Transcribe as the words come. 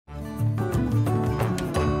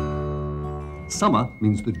Summer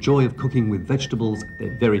means the joy of cooking with vegetables at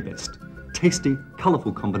their very best. Tasty,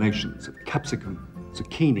 colourful combinations of capsicum,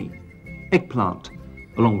 zucchini, eggplant,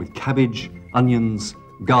 along with cabbage, onions,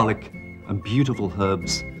 garlic, and beautiful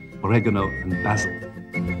herbs, oregano and basil.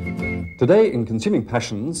 Today in Consuming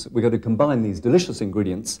Passions, we're going to combine these delicious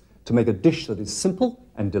ingredients to make a dish that is simple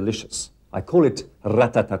and delicious. I call it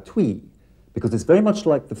Ratatatouille because it's very much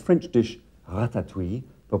like the French dish Ratatouille,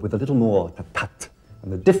 but with a little more tatat.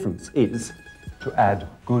 And the difference is to add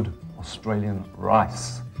good Australian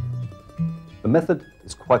rice. The method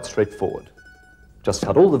is quite straightforward. Just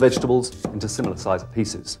cut all the vegetables into similar sized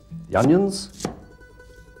pieces. The onions,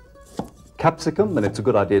 capsicum, and it's a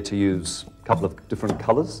good idea to use a couple of different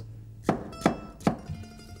colours,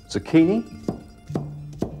 zucchini,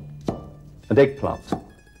 and eggplant.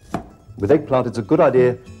 With eggplant, it's a good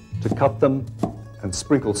idea to cut them and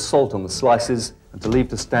sprinkle salt on the slices and to leave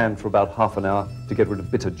to stand for about half an hour to get rid of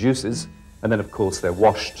bitter juices. And then, of course, they're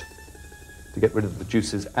washed to get rid of the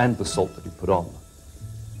juices and the salt that you put on.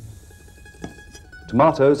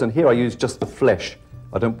 Tomatoes, and here I use just the flesh.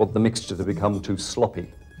 I don't want the mixture to become too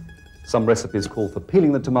sloppy. Some recipes call for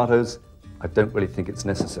peeling the tomatoes. I don't really think it's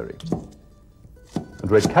necessary. And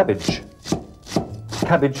red cabbage.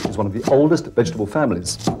 Cabbage is one of the oldest vegetable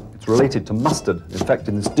families. It's related to mustard. In fact,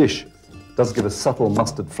 in this dish, it does give a subtle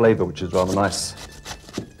mustard flavour, which is rather nice.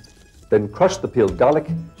 Then crush the peeled garlic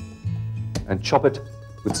and chop it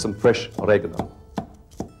with some fresh oregano.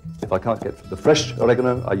 If I can't get the fresh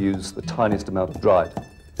oregano, I use the tiniest amount of dried.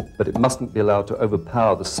 But it mustn't be allowed to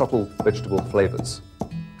overpower the subtle vegetable flavours.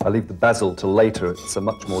 I leave the basil till later. It's a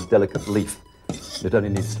much more delicate leaf. It only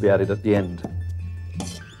needs to be added at the end.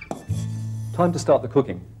 Time to start the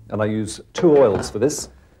cooking, and I use 2 oils for this.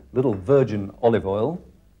 A little virgin olive oil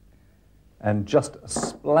and just a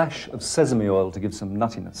splash of sesame oil to give some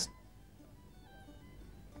nuttiness.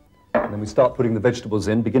 And then we start putting the vegetables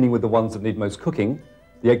in, beginning with the ones that need most cooking,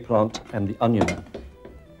 the eggplant and the onion.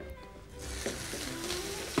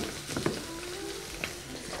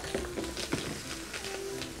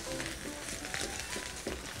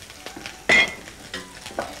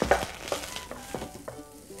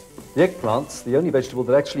 The eggplant's the only vegetable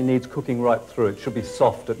that actually needs cooking right through. It should be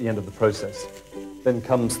soft at the end of the process. Then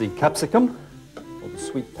comes the capsicum, or the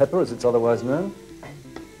sweet pepper as it's otherwise known.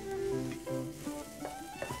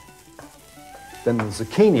 Then the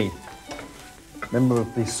zucchini, member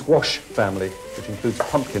of the squash family, which includes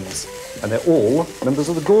pumpkins. And they're all members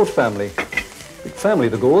of the gourd family. Big family,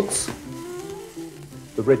 the gourds.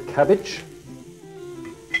 The red cabbage,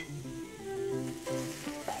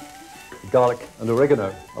 garlic and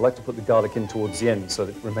oregano. I like to put the garlic in towards the end so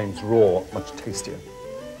that it remains raw, much tastier.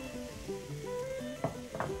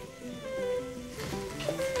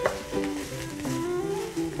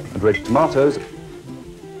 And red tomatoes.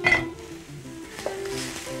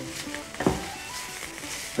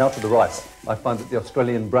 Now to the rice. I find that the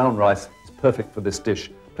Australian brown rice is perfect for this dish.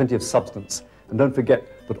 Plenty of substance. And don't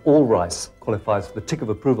forget that all rice qualifies for the tick of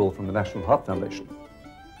approval from the National Heart Foundation.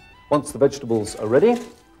 Once the vegetables are ready,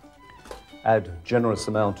 add a generous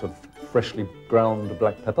amount of freshly ground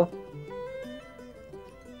black pepper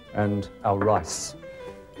and our rice.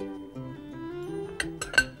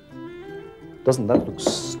 Doesn't that look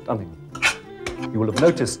stunning? You will have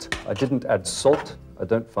noticed I didn't add salt. I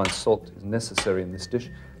don't find salt is necessary in this dish.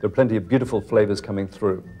 There are plenty of beautiful flavours coming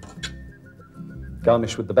through.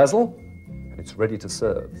 Garnish with the basil, and it's ready to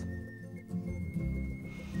serve.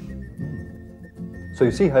 So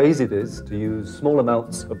you see how easy it is to use small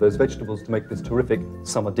amounts of those vegetables to make this terrific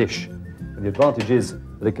summer dish. And the advantage is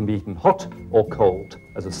that it can be eaten hot or cold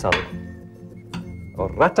as a salad. Oh,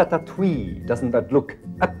 Ratatatouille, doesn't that look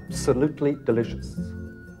absolutely delicious?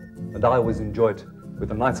 And I always enjoy it with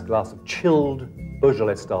a nice glass of chilled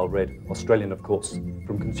Beaujolais-style red, Australian of course.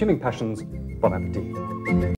 From Consuming Passions, bon appetit.